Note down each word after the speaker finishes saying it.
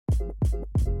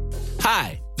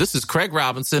Hi, this is Craig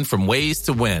Robinson from Ways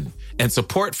to Win, and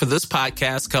support for this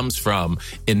podcast comes from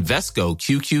Invesco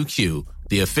QQQ,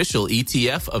 the official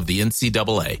ETF of the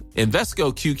NCAA.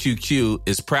 Invesco QQQ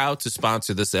is proud to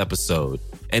sponsor this episode,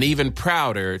 and even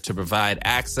prouder to provide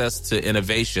access to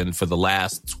innovation for the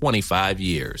last 25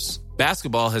 years.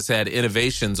 Basketball has had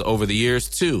innovations over the years,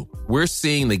 too. We're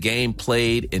seeing the game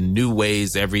played in new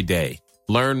ways every day.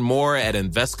 Learn more at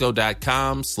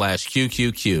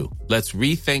Invesco.com/QQQ. Let's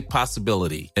rethink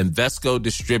possibility. Invesco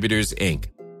Distributors, Inc.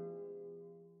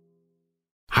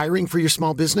 Hiring for your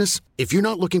small business? If you're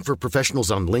not looking for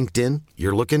professionals on LinkedIn,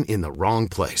 you're looking in the wrong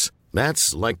place.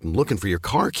 That's like looking for your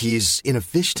car keys in a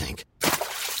fish tank.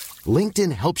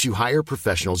 LinkedIn helps you hire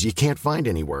professionals you can't find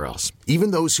anywhere else,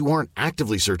 even those who aren't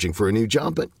actively searching for a new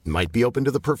job but might be open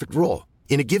to the perfect role.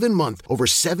 In a given month, over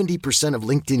 70% of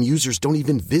LinkedIn users don't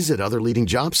even visit other leading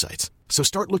job sites. So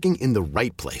start looking in the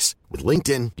right place. With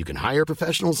LinkedIn, you can hire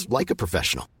professionals like a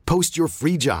professional. Post your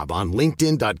free job on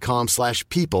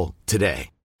linkedin.com/people today.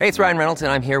 Hey, it's Ryan Reynolds,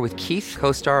 and I'm here with Keith,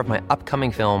 co-star of my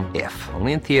upcoming film, If,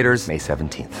 only in theaters May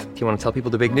 17th. Do you want to tell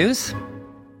people the big news?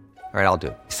 All right, I'll do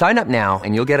it. Sign up now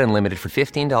and you'll get unlimited for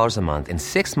 $15 a month and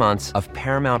 6 months of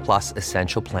Paramount Plus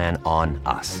Essential Plan on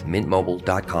us.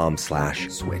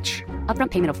 MintMobile.com/switch.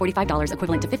 Upfront payment of $45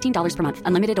 equivalent to $15 per month.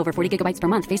 Unlimited over 40 gigabytes per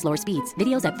month. Face lower speeds.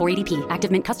 Videos at 480p.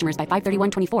 Active Mint customers by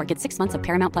 531.24 get 6 months of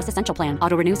Paramount Plus Essential Plan.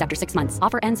 Auto renews after 6 months.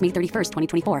 Offer ends May 31st,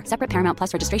 2024. Separate Paramount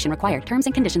Plus registration required. Terms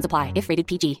and conditions apply if rated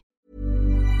PG.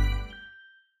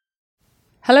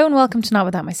 Hello and welcome to Not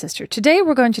Without My Sister. Today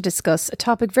we're going to discuss a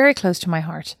topic very close to my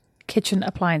heart. Kitchen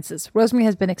appliances. Rosemary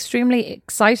has been extremely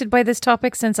excited by this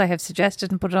topic since I have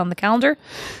suggested and put it on the calendar.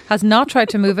 Has not tried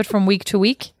to move it from week to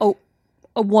week.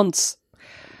 Once.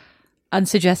 And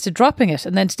suggested dropping it.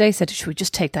 And then today said, should we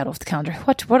just take that off the calendar?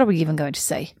 What are we even going to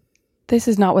say? This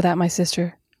is Not Without My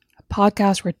Sister, a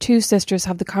podcast where two sisters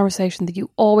have the conversation that you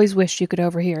always wished you could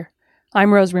overhear.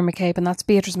 I'm Rosemary McCabe and that's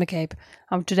Beatrice McCabe.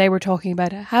 And today we're talking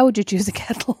about how would you choose a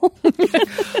kettle?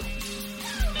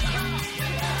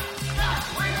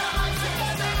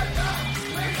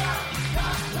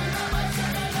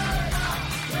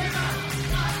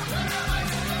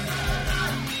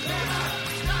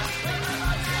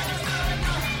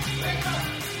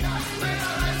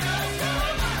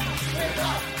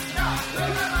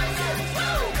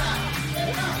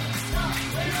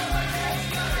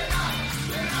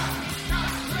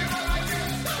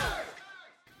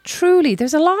 Truly,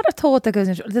 there's a lot of thought that goes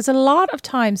into it. There's a lot of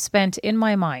time spent in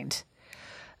my mind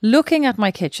looking at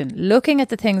my kitchen, looking at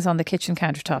the things on the kitchen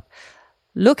countertop,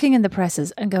 looking in the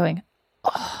presses and going,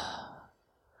 I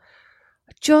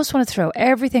just want to throw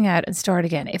everything out and start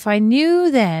again. If I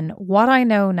knew then what I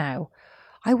know now,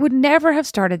 I would never have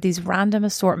started these random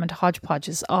assortment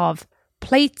hodgepodges of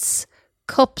plates,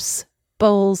 cups,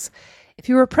 bowls. If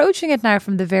you were approaching it now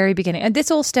from the very beginning, and this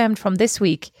all stemmed from this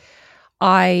week,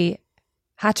 I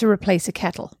had to replace a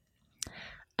kettle.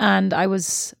 And I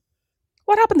was...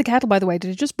 What happened to the kettle, by the way? Did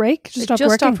it just break? It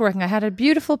just stopped working. I had a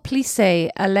beautiful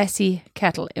Plissé Alessi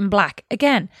kettle in black.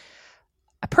 Again,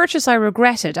 a purchase I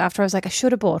regretted after I was like, I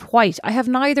should have bought white. I have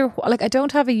neither... I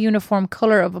don't have a uniform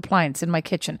colour of appliance in my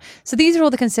kitchen. So these are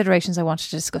all the considerations I wanted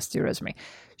to discuss with you, Rosemary.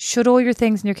 Should all your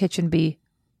things in your kitchen be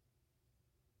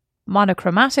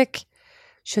monochromatic?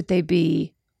 Should they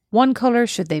be one colour?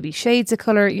 Should they be shades of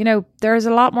colour? You know, there's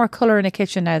a lot more colour in a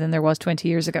kitchen now than there was 20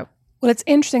 years ago. Well, it's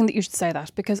interesting that you should say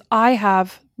that because I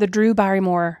have the Drew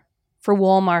Barrymore for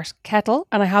Walmart kettle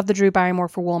and I have the Drew Barrymore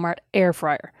for Walmart air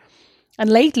fryer. And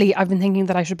lately I've been thinking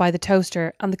that I should buy the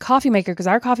toaster and the coffee maker because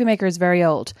our coffee maker is very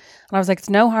old. And I was like, it's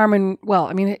no harm in, well,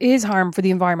 I mean, it is harm for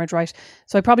the environment, right?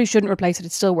 So I probably shouldn't replace it.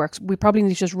 It still works. We probably need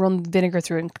to just run vinegar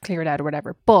through it and clear it out or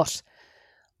whatever. But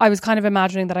I was kind of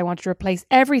imagining that I wanted to replace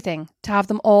everything to have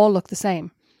them all look the same.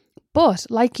 But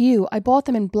like you, I bought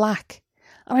them in black.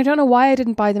 And I don't know why I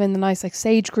didn't buy them in the nice like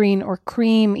sage green or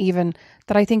cream even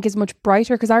that I think is much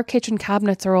brighter because our kitchen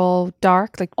cabinets are all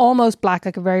dark, like almost black,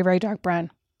 like a very, very dark brown.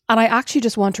 And I actually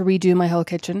just want to redo my whole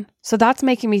kitchen. So that's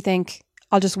making me think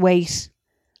I'll just wait.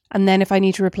 And then if I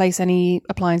need to replace any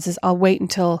appliances, I'll wait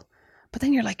until... But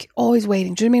then you're like always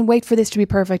waiting. Do you know what I mean? Wait for this to be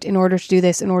perfect in order to do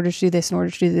this, in order to do this, in order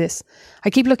to do this. I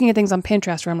keep looking at things on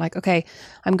Pinterest where I'm like, okay,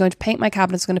 I'm going to paint my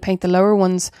cabinets. I'm going to paint the lower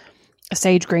ones a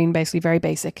sage green, basically very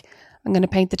basic. I'm going to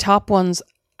paint the top ones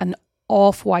an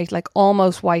off-white, like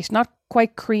almost white, not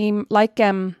quite cream, like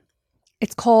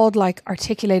it's called like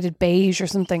articulated beige or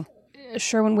something.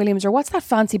 Sherwin-Williams or what's that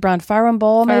fancy brand? Farrow &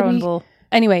 Ball maybe? Farrow and Ball.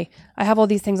 Anyway, I have all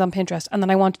these things on Pinterest and then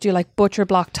I want to do like butcher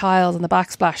block tiles and the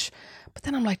backsplash. But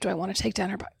then I'm like, do I want to take down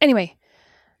her? Anyway,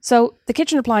 So the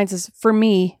kitchen appliances, for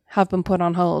me, have been put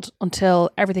on hold until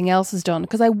everything else is done,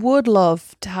 because I would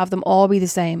love to have them all be the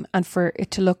same and for it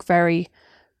to look very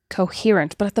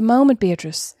coherent. But at the moment,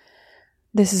 Beatrice,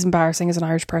 this is embarrassing as an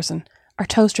Irish person, our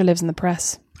toaster lives in the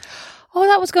press. Oh,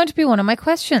 that was going to be one of my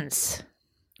questions.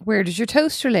 Where does your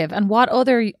toaster live, and what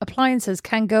other appliances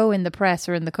can go in the press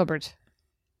or in the cupboard?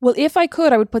 Well, if I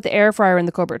could, I would put the air fryer in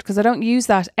the cupboard, because I don't use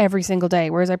that every single day,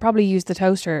 whereas I probably use the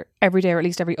toaster every day or at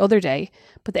least every other day.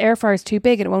 But the air fryer is too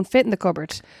big and it won't fit in the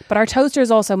cupboard. But our toaster is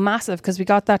also massive, because we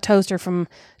got that toaster from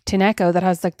Tineco that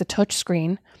has like the touch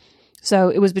screen. So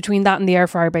it was between that and the air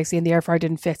fryer basically, and the air fryer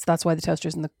didn't fit. So that's why the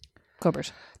toaster's in the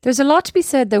cupboard. There's a lot to be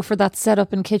said though for that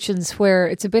setup in kitchens where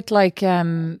it's a bit like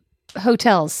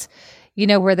hotels, you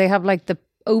know, where they have like the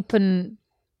open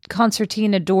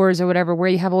concertina doors or whatever, where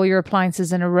you have all your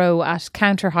appliances in a row at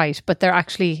counter height, but they're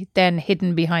actually then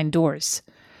hidden behind doors.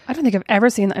 I don't think I've ever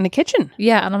seen that in a kitchen.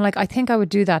 Yeah, and I'm like, I think I would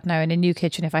do that now in a new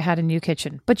kitchen if I had a new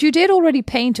kitchen. But you did already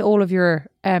paint all of your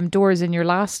doors in your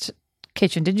last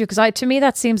kitchen, didn't you? Because to me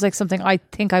that seems like something I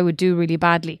think I would do really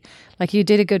badly. Like, you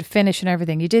did a good finish and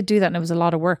everything. You did do that, and it was a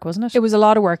lot of work, wasn't it? It was a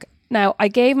lot of work. Now, I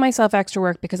gave myself extra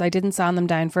work because I didn't sand them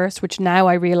down first, which now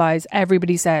I realise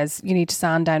everybody says you need to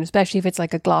sand down, especially if it's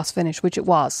like a gloss finish, which it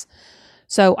was.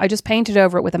 So I just painted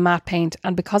over it with a matte paint,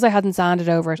 and because I hadn't sanded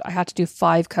over it, I had to do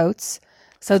 5 coats.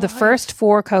 So the first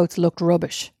 4 coats looked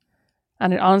rubbish.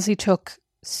 And it honestly took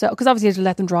because obviously I had to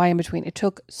let them dry in between. It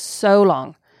took so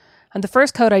long. And the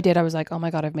first coat I did, I was like, oh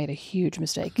my God, I've made a huge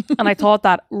mistake. And I thought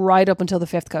that right up until the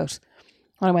 5th coat.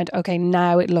 And I went, okay,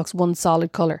 now it looks one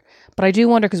solid colour. But I do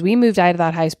wonder, because we moved out of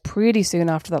that house pretty soon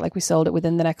after that, like we sold it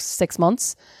within the next 6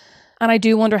 months. And I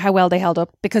do wonder how well they held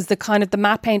up, because the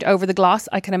matte paint over the gloss,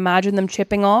 I can imagine them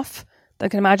chipping off. I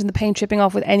can imagine the paint chipping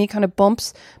off with any kind of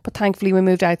bumps. But thankfully we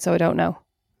moved out, so I don't know.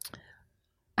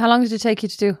 How long did it take you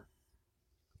to do?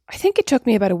 I think it took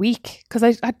me about a week, because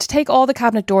I had to take all the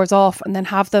cabinet doors off and then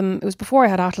have them. It was before I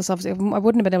had Atlas, obviously. I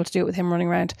wouldn't have been able to do it with him running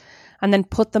around. And then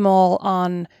put them all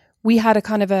on. We had a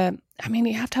kind of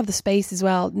you have to have the space as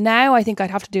well. Now I think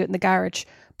I'd have to do it in the garage.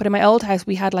 But in my old house,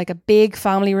 we had like a big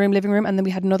family room, living room, and then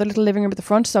we had another little living room at the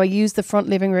front. So I used the front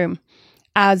living room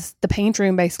as the paint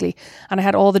room, basically. And I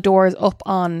had all the doors up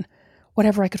on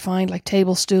whatever I could find, like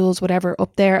tables, stools, whatever,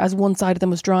 up there as one side of them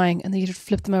was drying. And then you'd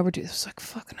flip them over. It was like,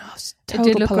 fucking ass. It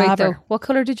did look great though. What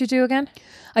colour did you do again?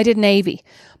 I did navy.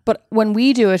 But when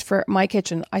we do it for my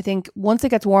kitchen, I think once it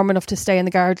gets warm enough to stay in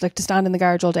the garage, like to stand in the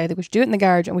garage all day, that we should do it in the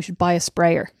garage, and we should buy a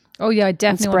sprayer. Oh yeah, I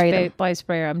definitely want to buy a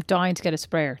sprayer. I'm dying to get a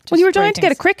sprayer. Well, you were dying to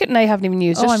get a Cricut and I haven't even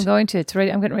used it. Oh, I'm going to. It's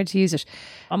ready. I'm getting ready to use it.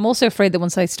 I'm also afraid that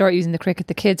once I start using the Cricut,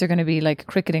 the kids are going to be like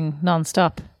cricketing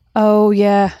non-stop. Oh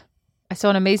yeah. I saw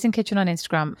an amazing kitchen on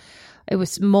Instagram. It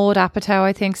was Maud Apatow,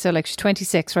 I think. So like she's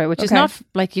 26, right? Which is not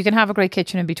like, you can have a great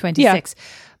kitchen and be 26. Yeah.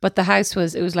 But the house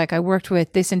it was like, I worked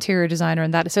with this interior designer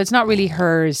and that. So it's not really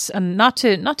hers, and not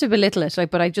to belittle it.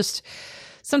 Like, but I just,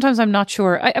 sometimes I'm not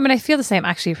sure. I mean, I feel the same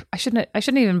actually. I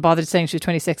shouldn't even bother saying she was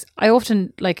 26. I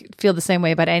often like feel the same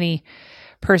way about any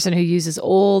person who uses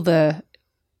all the,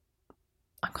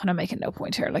 I'm kind of making no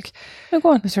point here. Like, oh,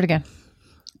 go on. Let's start again.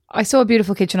 I saw a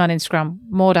beautiful kitchen on Instagram,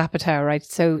 Maud Apatow, right?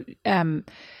 So,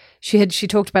 she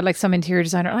talked about like some interior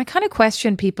designer, and I kind of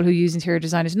question people who use interior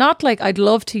designers. Not like I'd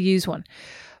love to use one,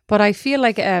 but I feel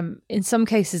like in some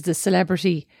cases the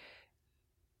celebrity,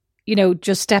 you know,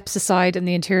 just steps aside and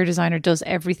the interior designer does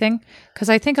everything. Because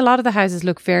I think a lot of the houses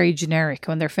look very generic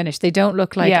when they're finished. They don't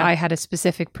look like I had a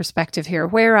specific perspective here.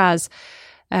 Whereas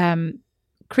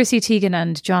Chrissy Teigen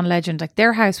and John Legend, like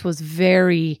their house was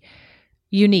very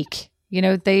unique. You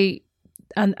know,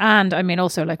 and I mean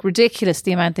also like ridiculous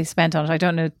the amount they spent on it. I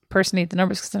don't know personally the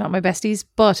numbers because they're not my besties,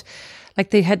 but like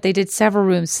they did several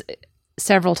rooms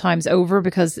several times over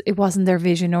because it wasn't their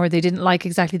vision, or they didn't like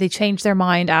exactly. They changed their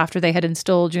mind after they had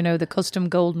installed, you know, the custom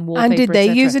golden wallpaper. And did they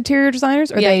use interior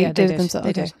designers, or they did it themselves?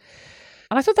 They did.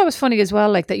 And I thought that was funny as well,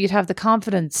 like that you'd have the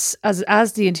confidence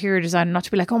as the interior designer not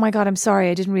to be like, oh my God, I'm sorry,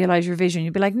 I didn't realise your vision.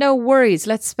 You'd be like, no worries,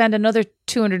 let's spend another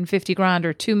 250 grand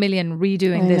or 2 million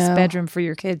redoing this bedroom for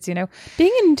your kids, you know.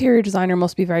 Being an interior designer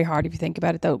must be very hard if you think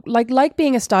about it though. Like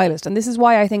being a stylist, and this is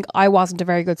why I think I wasn't a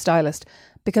very good stylist,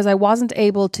 because I wasn't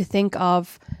able to think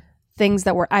of things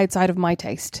that were outside of my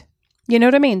taste. You know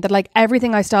what I mean? That like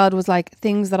everything I styled was like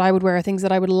things that I would wear, things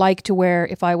that I would like to wear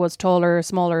if I was taller,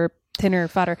 smaller, thinner,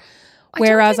 fatter.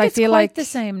 Whereas I feel like the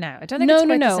same now. I don't think it's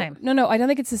quite the same. No, I don't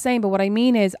think it's the same. But what I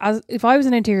mean is, as if I was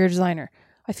an interior designer,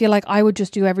 I feel like I would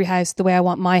just do every house the way I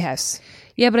want my house.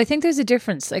 Yeah, but I think there's a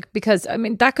difference. Like, because I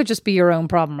mean, that could just be your own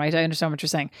problem, right? I understand what you're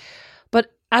saying.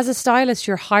 But as a stylist,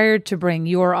 you're hired to bring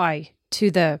your eye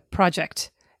to the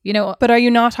project. You know, But are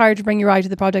you not hired to bring your eye to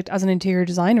the project as an interior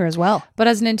designer as well? but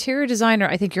as an interior designer,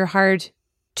 I think you're hired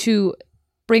to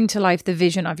bring to life the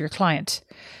vision of your client.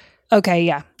 Okay,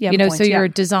 yeah. You know, so you're a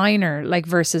designer like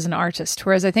versus an artist.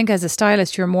 Whereas I think as a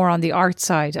stylist, you're more on the art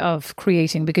side of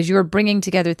creating because you're bringing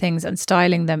together things and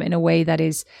styling them in a way that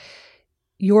is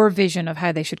your vision of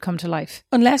how they should come to life.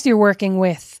 Unless you're working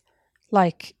with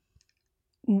like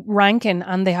Rankin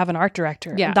and they have an art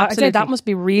director. Yeah, I'd say absolutely. that must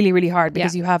be really, really hard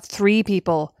because Yeah. you have three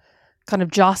people kind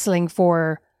of jostling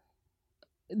for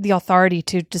the authority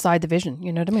to decide the vision.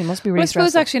 You know what I mean? It must be really Well, I suppose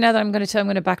stressful. actually now that I'm going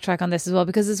to backtrack on this as well,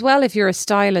 because as well, if you're a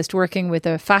stylist working with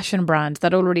a fashion brand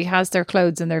that already has their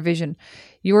clothes and their vision,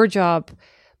 your job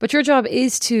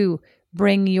is to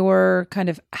bring your kind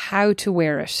of how to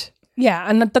wear it. Yeah,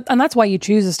 and that's why you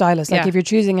choose a stylist. Like Yeah. if you're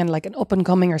choosing like an up and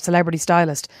coming or celebrity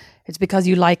stylist, it's because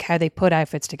you like how they put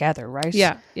outfits together, right?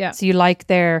 Yeah, yeah. So you like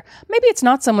their, maybe it's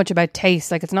not so much about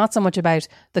taste, like it's not so much about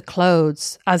the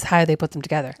clothes as how they put them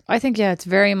together. I think, yeah, it's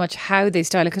very much how they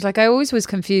style it. Because like I always was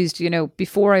confused, you know,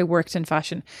 before I worked in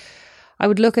fashion, I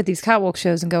would look at these catwalk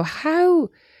shows and go, how,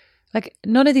 like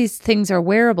none of these things are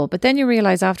wearable. But then you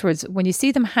realize afterwards, when you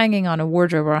see them hanging on a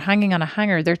wardrobe or hanging on a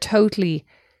hanger, they're totally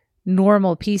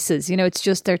normal pieces. You know, it's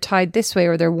just they're tied this way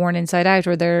or they're worn inside out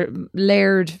or they're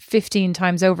layered 15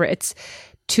 times over. It's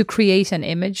to create an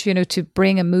image, you know, to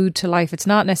bring a mood to life. It's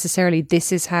not necessarily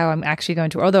this is how I'm actually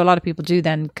going to, although a lot of people do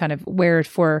then kind of wear it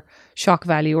for shock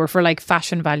value or for like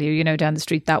fashion value, you know, down the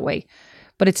street that way.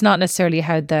 But it's not necessarily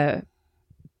how the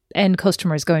end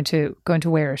customer is going to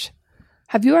wear it.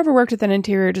 Have you ever worked with an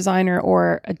interior designer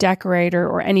or a decorator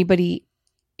or anybody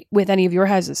with any of your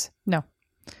houses? No.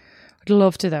 I'd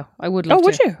love to though. I would love to.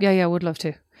 would you? Yeah, I would love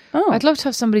to. Oh, I'd love to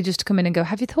have somebody just to come in and go,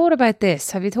 have you thought about this?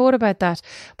 Have you thought about that?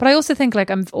 But I also think like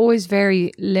I'm always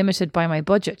very limited by my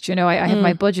budget. You know, I have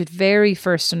my budget very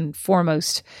first and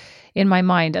foremost in my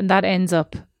mind. And that ends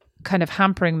up kind of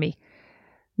hampering me.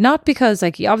 Not because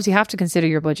like you obviously have to consider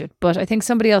your budget, but I think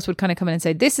somebody else would kind of come in and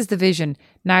say, this is the vision.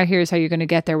 Now here's how you're going to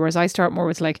get there. Whereas I start more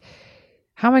with like,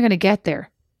 how am I going to get there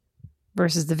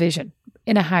versus the vision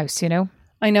in a house, you know?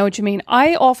 I know what you mean.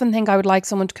 I often think I would like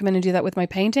someone to come in and do that with my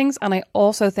paintings. And I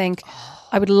also think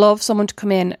I would love someone to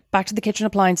come in back to the kitchen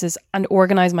appliances and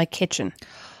organize my kitchen.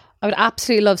 I would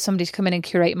absolutely love somebody to come in and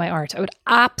curate my art. I would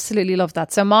absolutely love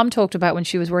that. So Mom talked about when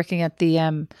she was working at the,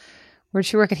 where did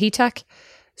she work at HETAC?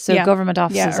 So Yeah. government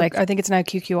offices, Yeah, like I think it's now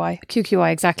QQI.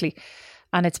 QQI, exactly.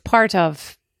 And it's part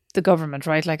of the government,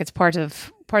 right? Like it's part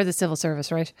of the civil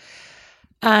service, right?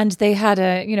 And they had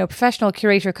a, you know, professional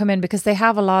curator come in because they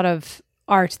have a lot of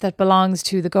art that belongs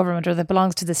to the government or that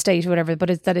belongs to the state or whatever,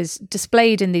 but that is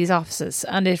displayed in these offices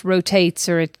and it rotates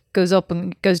or it goes up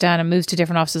and goes down and moves to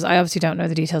different offices. I obviously don't know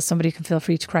the details. Somebody can feel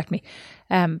free to correct me.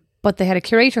 But they had a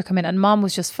curator come in and Mom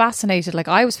was just fascinated. Like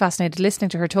I was fascinated listening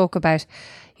to her talk about,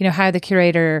 you know, how the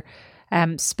curator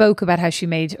spoke about how she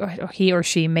made, or he or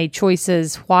she made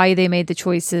choices, why they made the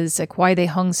choices, like why they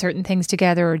hung certain things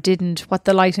together or didn't, what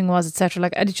the lighting was, etc.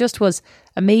 Like, and it just was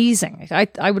amazing.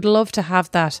 I would love to have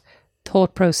that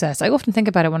thought process. I often think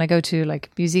about it when I go to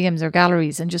like museums or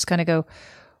galleries and just kind of go,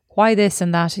 why this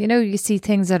and that? You know, you see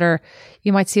things that are,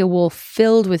 you might see a wall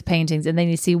filled with paintings and then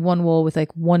you see one wall with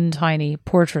like one tiny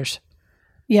portrait.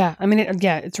 Yeah, I mean,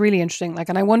 it's really interesting. Like,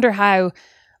 and I wonder how,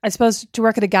 I suppose to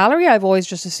work at a gallery, I've always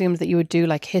just assumed that you would do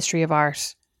like history of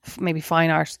art, maybe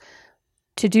fine art.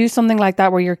 To do something like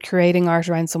that where you're creating art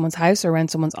around someone's house or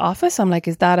around someone's office, I'm like,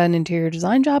 is that an interior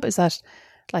design job? Is that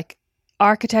like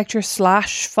architecture /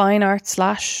 fine art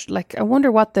 / like, I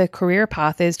wonder what the career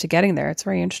path is to getting there. It's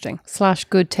very interesting. /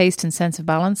 good taste and sense of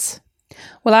balance.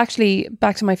 Well, actually,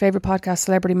 back to my favorite podcast,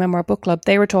 Celebrity Memoir Book Club,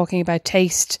 they were talking about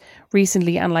taste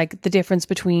recently and like the difference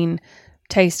between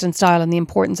taste and style and the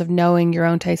importance of knowing your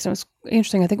own taste. And it was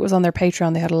interesting. I think it was on their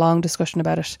Patreon. They had a long discussion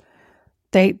about it.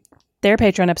 Their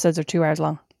Patreon episodes are 2 hours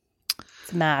long.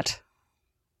 It's mad.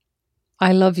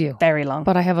 I love you. Very long.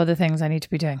 But I have other things I need to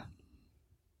be doing.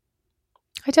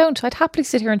 I don't. I'd happily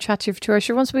sit here and chat to you for 2 hours.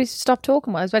 Sure, once we stop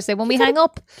talking, I was about to say, when we hang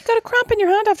up. You got a cramp in your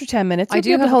hand after 10 minutes. I You'll do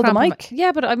be able have to hold a the cramp in mic.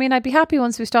 yeah, but I mean, I'd be happy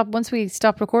once we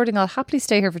stop recording. I'll happily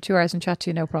stay here for 2 hours and chat to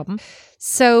you, no problem.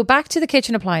 So back to the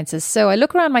kitchen appliances. So I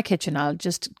look around my kitchen. I'll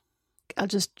just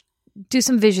do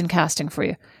some vision casting for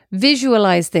you.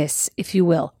 Visualize this, if you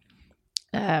will.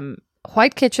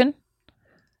 White kitchen,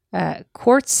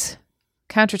 quartz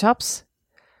countertops,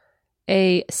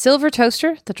 a silver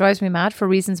toaster that drives me mad for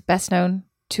reasons best known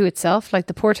to itself. Like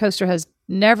the poor toaster has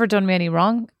never done me any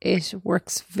wrong. It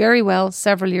works very well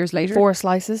several years later. 4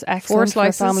 slices. Excellent 4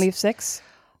 slices. for a family of 6.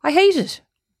 I hate it.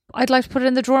 I'd like to put it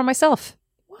in the drawer myself.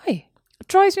 Why? It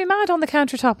drives me mad on the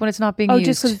countertop when it's not being Oh, used.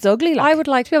 just because it's ugly? Like? I would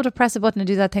like to be able to press a button and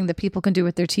do that thing that people can do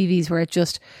with their TVs where it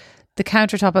just, the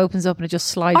countertop opens up and it just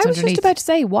slides I was underneath. just about to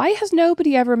say, why has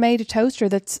nobody ever made a toaster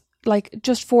that's like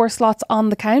just 4 slots on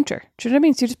the counter? Do you know what I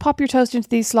mean? So you just pop your toaster into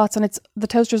these slots and it's the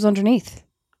toaster's underneath.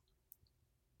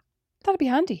 That'd be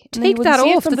handy. And then you Take wouldn't that see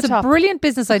it off. from That's the a top. brilliant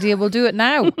business idea. We'll do it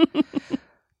now.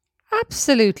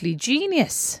 Absolutely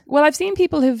genius. Well, I've seen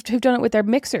people who've done it with their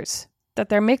mixers. That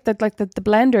their the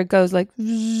blender goes like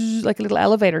a little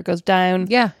elevator goes down.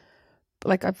 Yeah.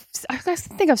 Like I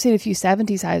think I've seen a few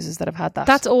 70s houses that have had that.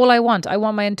 That's all I want. I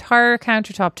want my entire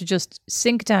countertop to just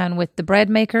sink down with the bread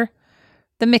maker,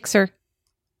 the mixer,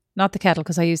 not the kettle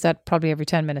because I use that probably every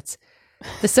 10 minutes,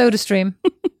 the soda stream,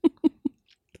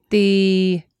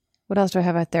 what else do I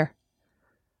have out there?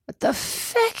 The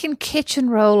feckin' kitchen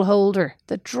roll holder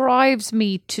that drives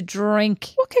me to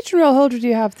drink. What kitchen roll holder do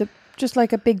you have? Just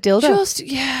like a big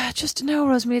dildo? Just no,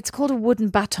 Rosemary. It's called a wooden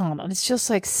baton and it's just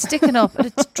like sticking up and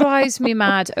it drives me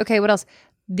mad. Okay, what else?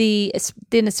 The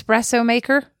Nespresso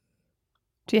maker.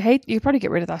 You probably get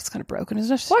rid of that. It's kind of broken,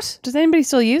 isn't it? What? Does anybody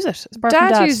still use it? Apart from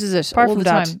Dad uses it Apart all from the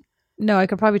Dad. time. No, I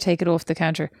could probably take it off the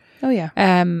counter. Oh yeah.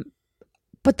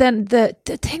 But then the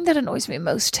thing that annoys me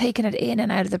most, taking it in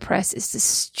and out of the press, is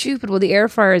the air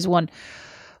fryer is one.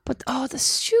 But the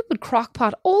stupid crock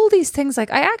pot, all these things,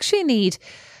 like I actually need,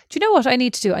 do you know what I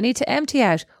need to do? I need to empty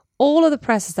out all of the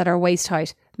presses that are waist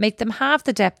height, make them half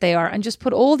the depth they are, and just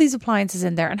put all these appliances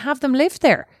in there and have them live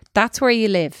there. That's where you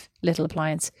live, little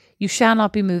appliance. You shall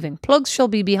not be moving. Plugs shall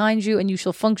be behind you and you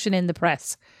shall function in the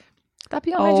press. That'd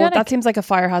be unhygienic. Oh, that seems like a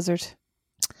fire hazard.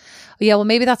 Yeah, well,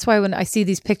 maybe that's why when I see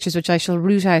these pictures, which I shall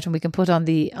root out and we can put on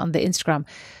the Instagram,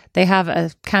 they have a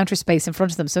counter space in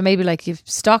front of them. So maybe like you've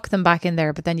stocked them back in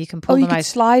there, but then you can pull you them could out.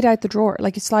 slide out the drawer,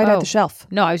 like you slide out the shelf.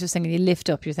 No, I was just thinking you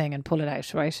lift up your thing and pull it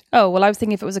out, right? Oh, well, I was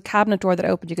thinking if it was a cabinet door that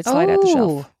opened, you could slide out the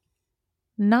shelf.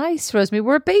 Nice, Rosemary.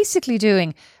 We're basically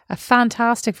doing a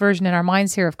fantastic version in our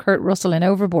minds here of Kurt Russell in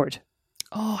Overboard.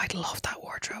 Oh, I'd love that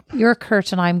wardrobe. You're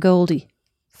Kurt and I'm Goldie.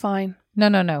 Fine.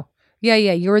 No. Yeah,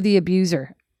 you're the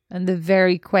abuser. And the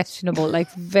very questionable,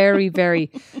 like very, very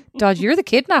dodgy. You're the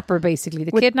kidnapper, basically.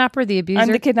 The kidnapper, the abuser.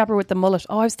 I'm the kidnapper with the mullet.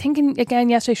 Oh, I was thinking again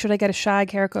yesterday, should I get a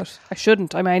shag haircut? I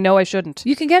shouldn't. I mean, I know I shouldn't.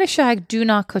 You can get a shag, do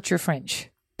not cut your fringe.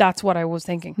 That's what I was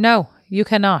thinking. No, you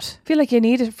cannot. I feel like you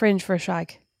need a fringe for a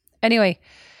shag. Anyway,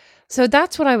 so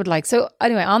that's what I would like. So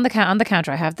anyway, on the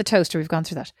counter, I have the toaster. We've gone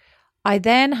through that. I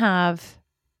then have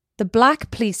the black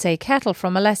plissé kettle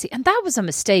from Alessi. And that was a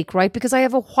mistake, right? Because I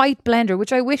have a white blender,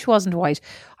 which I wish wasn't white.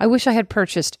 I wish I had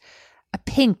purchased a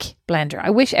pink blender. I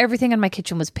wish everything in my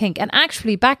kitchen was pink. And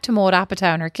actually, back to Maud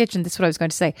Apatow in her kitchen, this is what I was going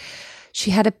to say.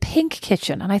 She had a pink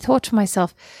kitchen. And I thought to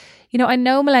myself, you know, I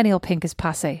know millennial pink is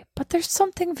passé, but there's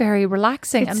something very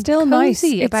relaxing and still cozy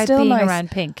nice. about It's still being nice.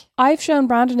 around pink. I've shown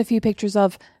Brandon a few pictures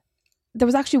of, there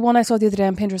was actually one I saw the other day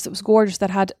on Pinterest that was gorgeous, that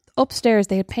had upstairs,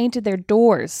 they had painted their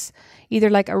doors either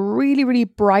like a really, really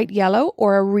bright yellow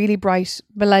or a really bright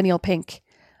millennial pink.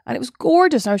 And it was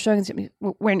gorgeous. And I was showing it to me,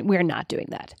 we're not doing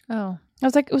that. Oh. I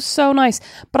was like, it was so nice.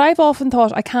 But I've often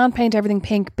thought I can't paint everything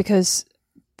pink because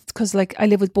like I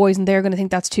live with boys and they're going to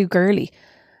think that's too girly.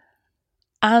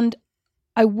 And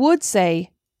I would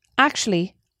say,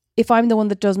 actually, if I'm the one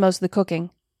that does most of the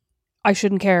cooking, I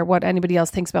shouldn't care what anybody else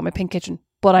thinks about my pink kitchen.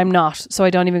 But I'm not, so I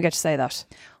don't even get to say that.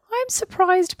 I'm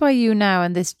surprised by you now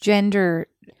and this gender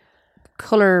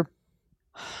colour.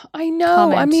 I know.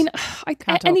 Comment. I mean, Can't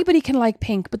talk. anybody can like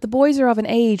pink, but the boys are of an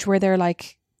age where they're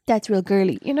like, that's real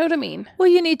girly. You know what I mean? Well,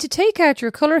 you need to take out your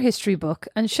colour history book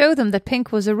and show them that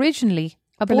pink was originally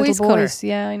a For boy's little colour. boys.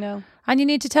 Yeah, I know. And you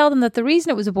need to tell them that the reason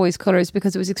it was a boy's colour is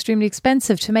because it was extremely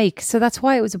expensive to make. So that's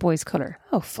why it was a boy's colour.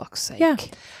 Oh, fuck's sake. Yeah.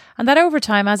 And that over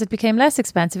time, as it became less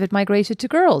expensive, it migrated to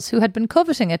girls who had been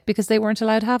coveting it because they weren't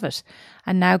allowed to have it.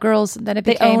 And now girls, then it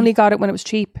They became... only got it when it was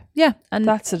cheap. Yeah. And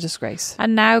That's a disgrace.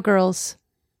 And now girls,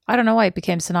 I don't know why it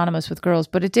became synonymous with girls,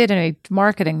 but it did anyway.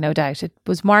 Marketing, no doubt. It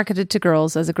was marketed to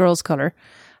girls as a girl's colour.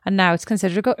 And now it's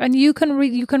considered and you can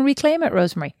reclaim it,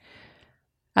 Rosemary,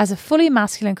 as a fully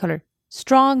masculine colour.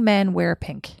 Strong men wear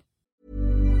pink.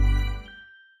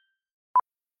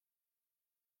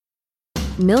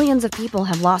 Millions of people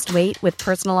have lost weight with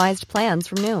personalized plans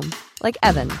from Noom. Like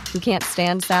Evan, who can't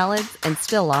stand salads and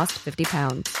still lost 50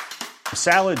 pounds.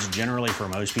 Salads generally for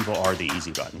most people are the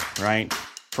easy button, right?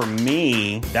 For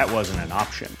me, that wasn't an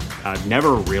option. I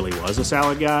never really was a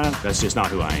salad guy. That's just not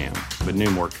who I am. But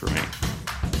Noom worked for me.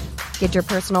 Get your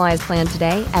personalized plan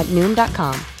today at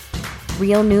Noom.com.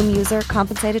 Real Noom user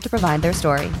compensated to provide their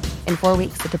story. In 4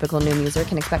 weeks, the typical Noom user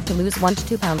can expect to lose 1 to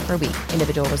 2 pounds per week.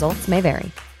 Individual results may vary.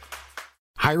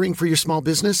 Hiring for your small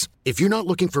business? If you're not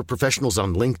looking for professionals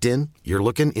on LinkedIn, you're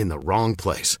looking in the wrong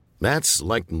place. That's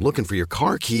like looking for your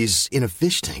car keys in a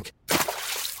fish tank.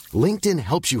 LinkedIn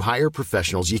helps you hire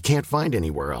professionals you can't find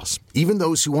anywhere else, even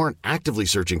those who aren't actively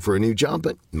searching for a new job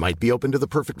but might be open to the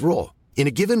perfect role. In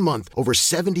a given month, over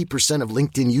 70% of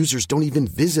LinkedIn users don't even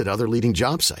visit other leading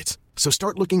job sites. So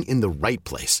start looking in the right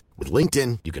place. With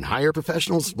LinkedIn, you can hire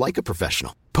professionals like a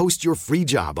professional. Post your free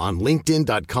job on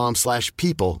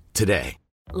linkedin.com/people today.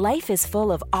 Life is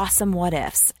full of awesome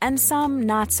what-ifs, and some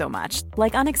not so much,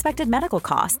 like unexpected medical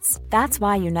costs. That's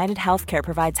why United Healthcare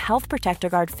provides Health Protector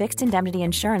Guard fixed indemnity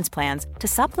insurance plans to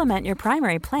supplement your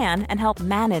primary plan and help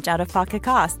manage out-of-pocket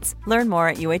costs. Learn more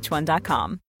at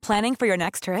uh1.com. Planning for your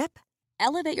next trip?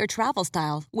 Elevate your travel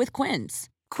style with Quince.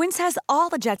 Quince has all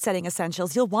the jet-setting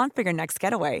essentials you'll want for your next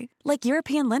getaway, like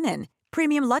European linen,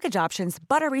 premium luggage options,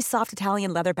 buttery soft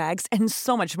Italian leather bags, and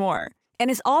so much more. And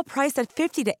is all priced at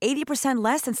 50 to 80%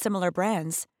 less than similar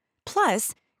brands.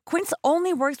 Plus, Quince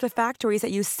only works with factories that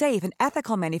use safe and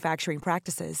ethical manufacturing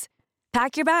practices.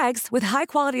 Pack your bags with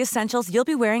high-quality essentials you'll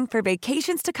be wearing for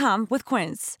vacations to come with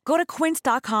Quince. Go to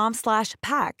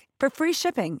quince.com/pack for free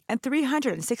shipping and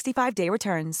 365-day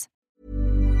returns.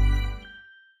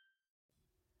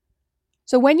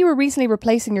 So when you were recently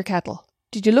replacing your kettle,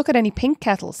 did you look at any pink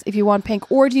kettles if you want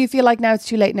pink? Or do you feel like now it's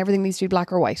too late and everything needs to be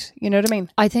black or white? You know what I mean?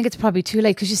 I think it's probably too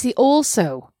late because you see,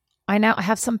 also, I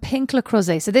have some pink Le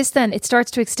Creuset. So this then, it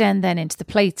starts to extend then into the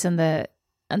plates and the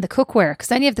cookware. Because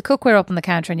then you have the cookware up on the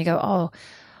counter and you go, oh,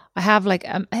 I have like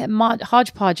a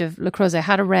hodgepodge of Le Creuset. I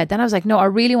had a red. Then I was like, no, I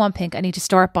really want pink. I need to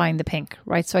start buying the pink,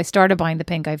 right? So I started buying the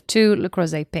pink. I have 2 Le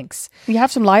Creuset pinks. You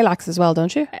have some lilacs as well,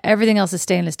 don't you? Everything else is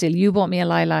stainless steel. You bought me a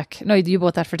lilac. No, you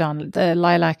bought that for Don. The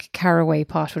lilac caraway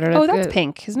pot. Whatever. Oh, that's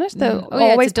pink, isn't it? The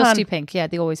Always it's a dusty pink. Yeah,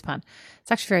 the Always pan. It's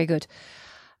actually very good.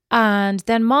 And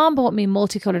then Mom bought me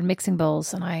multicolored mixing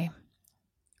bowls, and I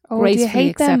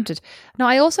gracefully accepted. Them? No,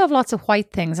 I also have lots of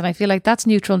white things, and I feel like that's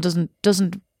neutral and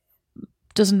doesn't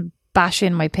bash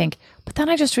in my pink. But then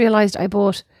I just realised I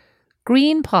bought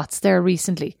green pots there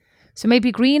recently. So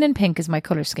maybe green and pink is my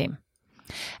colour scheme.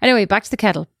 Anyway, back to the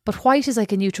kettle. But white is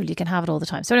like a neutral. You can have it all the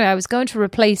time. So anyway, I was going to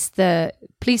replace the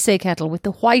plissé kettle with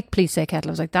the white plissé kettle.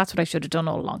 I was like, that's what I should have done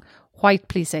all along. White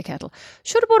plissé kettle.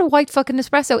 Should have bought a white fucking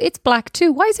espresso. It's black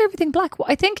too. Why is everything black?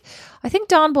 I think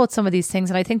Don bought some of these things,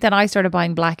 and I think then I started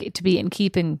buying black to be in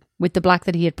keeping with the black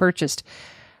that he had purchased.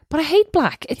 But I hate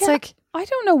black. It's like, I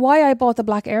don't know why I bought the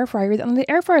black air fryer. And the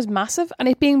air fryer is massive, and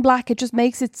it being black, it just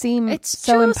makes it seem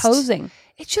imposing.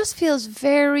 It just feels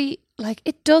very like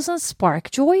it doesn't spark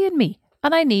joy in me.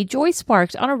 And I need joy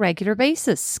sparked on a regular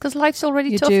basis because life's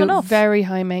already tough enough. Very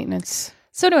high maintenance.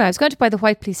 So anyway, I was going to buy the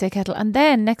white plissé kettle, and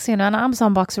then next thing you know, an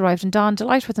Amazon box arrived, and Don,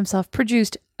 delighted with himself,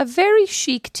 produced a very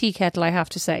chic tea kettle, I have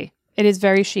to say. It is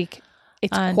very chic.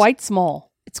 It's quite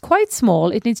small. It's quite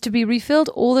small. It needs to be refilled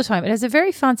all the time. It has a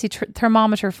very fancy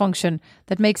thermometer function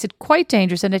that makes it quite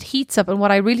dangerous, and it heats up. And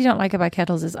what I really don't like about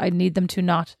kettles is I need them to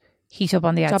not heat up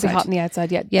on the outside. It's not be hot on the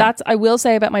outside yet. Yeah. That's I will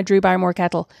say about my Drew Barrymore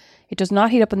kettle. It does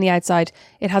not heat up on the outside.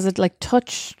 It has a like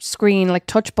touch screen, like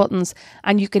touch buttons,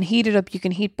 and you can heat it up. You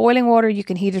can heat boiling water. You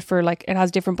can heat it for like, it has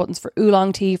different buttons for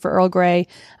oolong tea, for Earl Grey,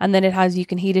 and then you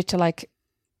can heat it to like,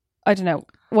 I don't know,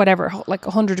 whatever, like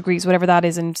 100 degrees, whatever that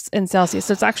is in Celsius.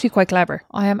 So it's actually quite clever.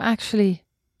 I am actually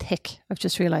thick. I've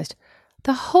just realised.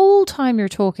 The whole time you're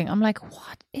talking, I'm like,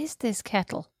 what is this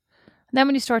kettle? And then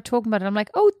when you start talking about it, I'm like,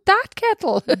 oh, that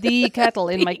kettle. The kettle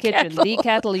in my kitchen. The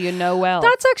kettle you know well.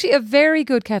 That's actually a very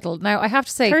good kettle. Now, I have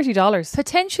to say, $30.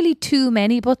 Potentially too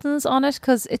many buttons on it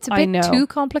because it's a bit too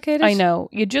complicated. I know.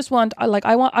 You just want,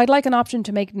 I'd like an option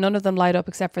to make none of them light up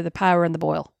except for the power and the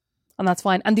boil. And that's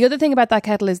fine. And the other thing about that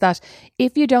kettle is that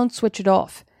if you don't switch it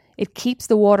off, it keeps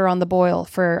the water on the boil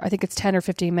for, I think it's 10 or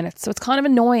 15 minutes. So it's kind of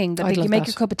annoying that you make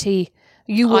your cup of tea.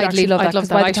 You would actually love that because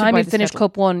by the time you finish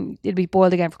cup 1, it'll be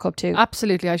boiled again for cup 2.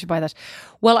 Absolutely, I should buy that.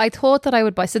 Well, I thought that I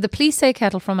would buy. So the plissé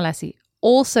kettle from Alessi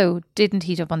also didn't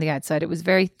heat up on the outside. It was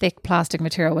very thick plastic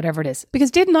material, whatever it is. Because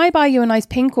didn't I buy you a nice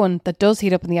pink one that does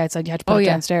heat up on the outside? You had to put it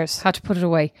downstairs. Had to put it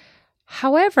away.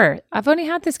 However, I've only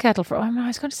had this kettle for, I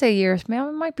was going to say a year. It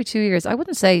might be 2 years. I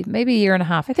wouldn't say, maybe a year and a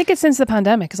half. I think it's since the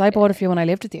pandemic because I bought it for you when I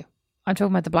lived with you. I'm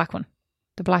talking about the black one.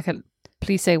 The black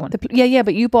plissé one.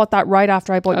 But you bought that right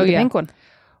after I bought you the pink one.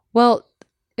 Well,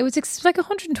 it was like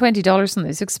 $120 something.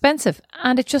 It's expensive.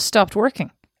 And it just stopped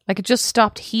working. Like it just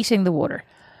stopped heating the water.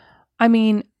 I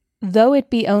mean, though it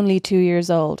be only 2 years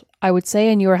old, I would say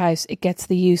in your house it gets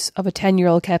the use of a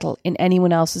 10-year-old kettle in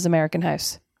anyone else's American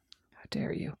house. How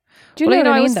dare you? Do you know what I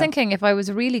mean, I was thinking if I was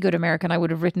a really good American, I would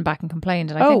have written back and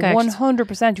complained. And I think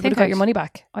 100%. You would have got your money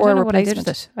back. Or a replacement. I don't know what I did with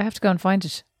it. I have to go and find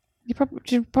it. You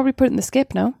probably put it in the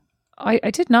skip, no?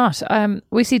 I did not.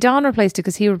 We see Don replaced it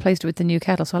because he replaced it with the new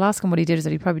kettle. So I'll ask him what he did. Is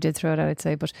that he probably did throw it out, I'd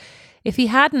say. But if he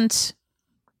hadn't,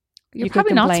 you're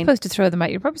probably not supposed to throw them out.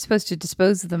 You're probably supposed to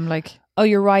dispose of them like... Oh,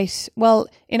 you're right. Well,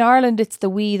 in Ireland, it's the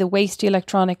waste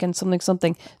electronic and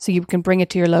something. So you can bring it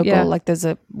to your local, like there's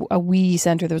a wee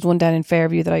centre. There was one down in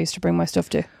Fairview that I used to bring my stuff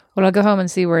to. Well, I'll go home and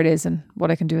see where it is and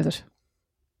what I can do with it.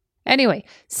 Anyway,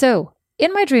 so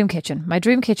in my dream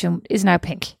kitchen is now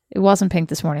pink. It wasn't pink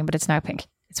this morning, but it's now pink.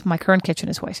 My current kitchen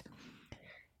is white.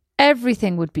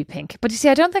 Everything would be pink. But you see,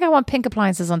 I don't think I want pink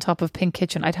appliances on top of pink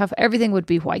kitchen. Everything would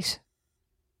be white.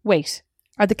 Wait,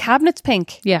 are the cabinets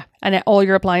pink? Yeah. And all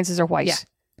your appliances are white? Yeah.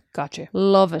 Gotcha.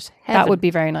 Love it. Heaven. That would be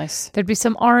very nice. There'd be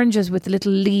some oranges with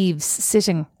little leaves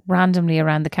sitting randomly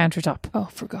around the countertop. Oh,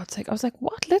 for God's sake. I was like,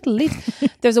 what little leaves?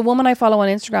 There's a woman I follow on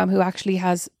Instagram who actually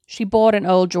she bought an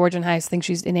old Georgian house, I think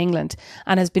she's in England,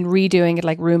 and has been redoing it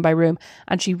like room by room.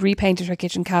 And she repainted her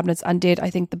kitchen cabinets and I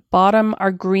think the bottom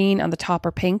are green and the top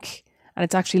are pink. And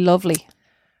it's actually lovely.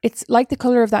 It's like the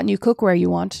colour of that new cookware you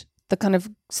want. The kind of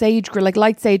sage green, like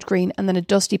light sage green, and then a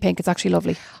dusty pink. It's actually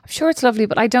lovely. I'm sure it's lovely,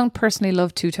 but I don't personally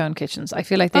love two-tone kitchens. I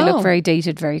feel like they look very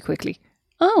dated very quickly.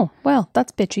 Oh, well,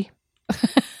 that's bitchy.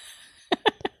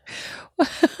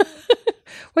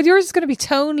 Well, yours is going to be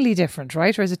tonally different,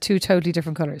 right? Or is it two totally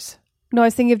different colours? No, I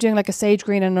was thinking of doing like a sage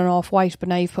green and an off-white, but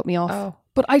now you've put me off. Oh.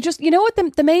 But I just, you know what,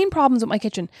 the main problems with my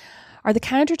kitchen are the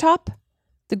countertop,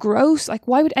 the gross, like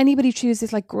why would anybody choose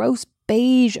this like gross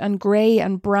beige and grey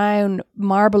and brown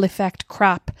marble effect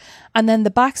crap, and then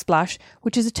the backsplash,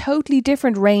 which is a totally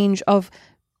different range of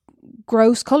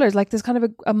gross colours, like there's kind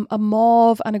of a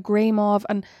mauve and a grey mauve,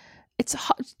 and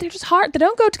they're just hard, they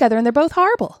don't go together and they're both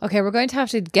horrible. Okay, we're going to have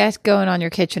to get going on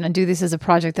your kitchen and do this as a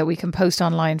project that we can post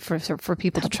online for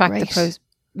people to track the post.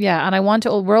 Yeah, and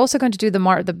we're also going to do the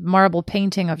marble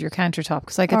painting of your countertop,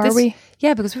 because like Are we?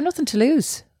 Yeah, because we've nothing to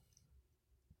lose.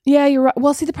 Yeah, you're right.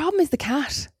 Well, see, the problem is the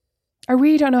cat. I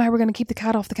really don't know how we're going to keep the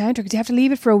cat off the counter, because you have to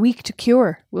leave it for a week to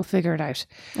cure. We'll figure it out.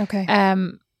 Okay.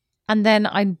 And then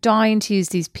I'm dying to use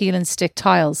these peel and stick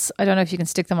tiles. I don't know if you can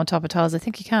stick them on top of tiles. I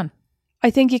think you can. I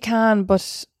think you can,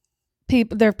 but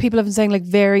people have been saying like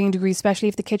varying degrees, especially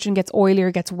if the kitchen gets oily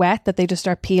or gets wet, that they just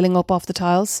start peeling up off the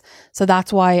tiles. So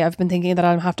that's why I've been thinking that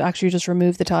I'll have to actually just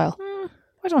remove the tile.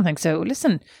 I don't think so.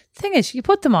 Listen, the thing is, you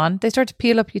put them on, they start to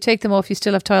peel up, you take them off, you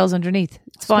still have tiles underneath.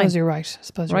 It's fine. I suppose you're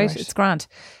right. It's grand.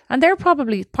 And they're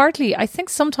probably partly, I think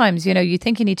sometimes, you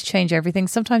think you need to change everything.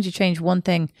 Sometimes you change one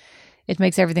thing, it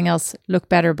makes everything else look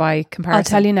better by comparison. I'll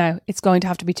tell you now, it's going to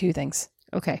have to be two things.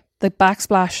 Okay. The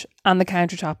backsplash and the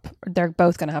countertop, they're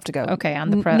both going to have to go. Okay,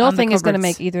 and nothing is going to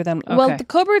make either of them. Okay. Well, the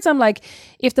cupboards, I'm like,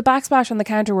 if the backsplash on the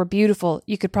counter were beautiful,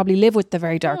 you could probably live with the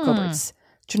very dark cupboards.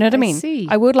 Do you know what I mean? See.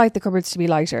 I would like the cupboards to be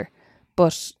lighter,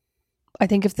 but I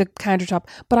think if the countertop,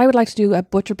 but I would like to do a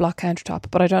butcher block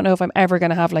countertop, but I don't know if I'm ever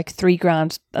going to have like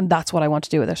 $3,000 and that's what I want to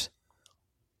do with it.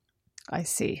 I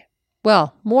see.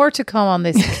 Well, more to come on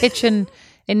this kitchen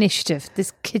initiative,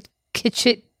 this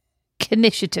kitchen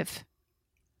initiative.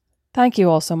 Thank you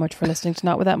all so much for listening to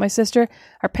Not Without My Sister.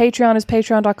 Our Patreon is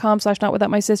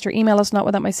patreon.com/notwithoutmysister. Email us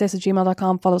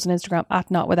notwithoutmysis@gmail.com. Follow us on Instagram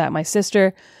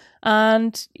 @notwithoutmysister.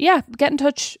 And yeah, get in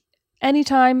touch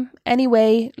anytime, any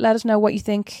way. Let us know what you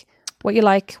think, what you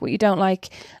like, what you don't like.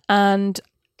 And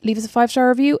leave us a 5-star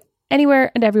review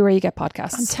anywhere and everywhere you get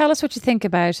podcasts. And tell us what you think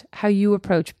about how you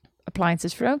approach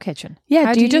appliances for your own kitchen. Yeah,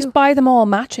 how do you just buy them all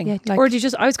matching? Yeah, or do you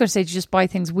just, I was going to say, do you just buy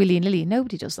things willy-nilly?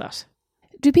 Nobody does that.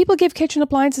 Do people give kitchen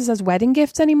appliances as wedding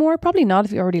gifts anymore? Probably not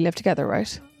if you already live together,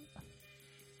 right?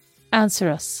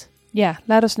 Answer us. Yeah,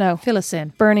 let us know. Fill us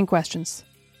in. Burning questions.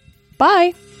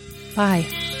 Bye. Bye.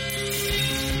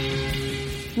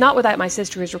 Not Without My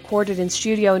Sister is recorded in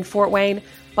studio in Fort Wayne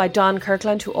by Don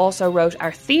Kirkland, who also wrote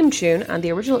our theme tune, and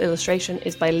the original illustration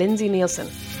is by Lindsay Nielsen.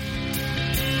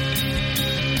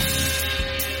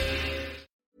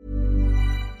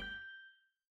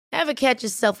 Ever catch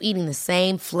yourself eating the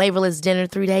same flavorless dinner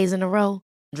 3 days in a row?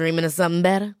 Dreaming of something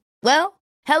better? Well,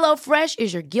 HelloFresh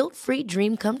is your guilt-free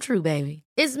dream come true, baby.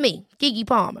 It's me, Keke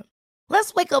Palmer.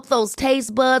 Let's wake up those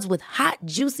taste buds with hot,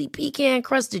 juicy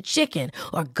pecan-crusted chicken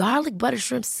or garlic butter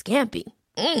shrimp scampi.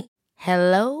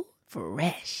 Hello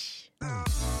Fresh.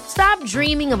 Stop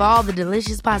dreaming of all the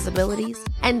delicious possibilities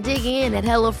and dig in at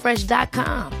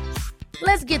HelloFresh.com.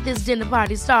 Let's get this dinner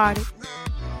party started.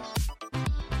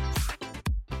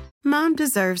 Mom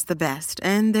deserves the best,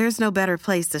 and there's no better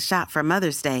place to shop for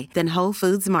Mother's Day than Whole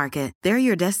Foods Market. They're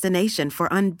your destination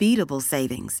for unbeatable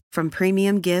savings, from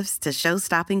premium gifts to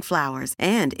show-stopping flowers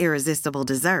and irresistible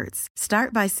desserts.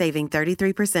 Start by saving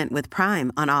 33% with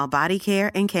Prime on all body care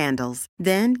and candles.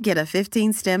 Then get a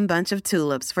 15-stem bunch of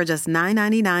tulips for just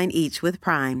 $9.99 each with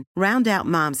Prime. Round out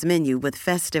Mom's menu with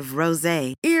festive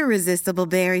rosé, irresistible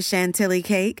berry chantilly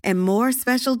cake, and more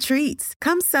special treats.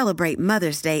 Come celebrate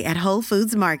Mother's Day at Whole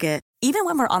Foods Market. Even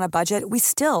when we're on a budget, we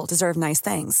still deserve nice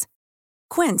things.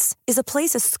 Quince is a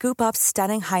place to scoop up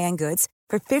stunning high-end goods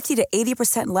for 50 to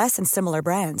 80% less than similar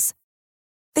brands.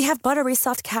 They have buttery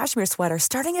soft cashmere sweaters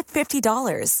starting at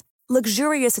 $50,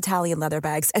 luxurious Italian leather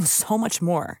bags, and so much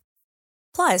more.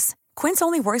 Plus, Quince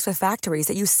only works with factories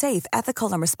that use safe,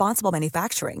 ethical, and responsible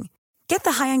manufacturing. Get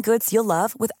the high-end goods you'll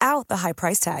love without the high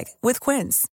price tag with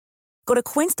Quince. Go to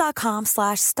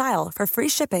quince.com/style for free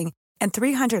shipping and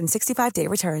 365-day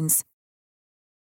returns.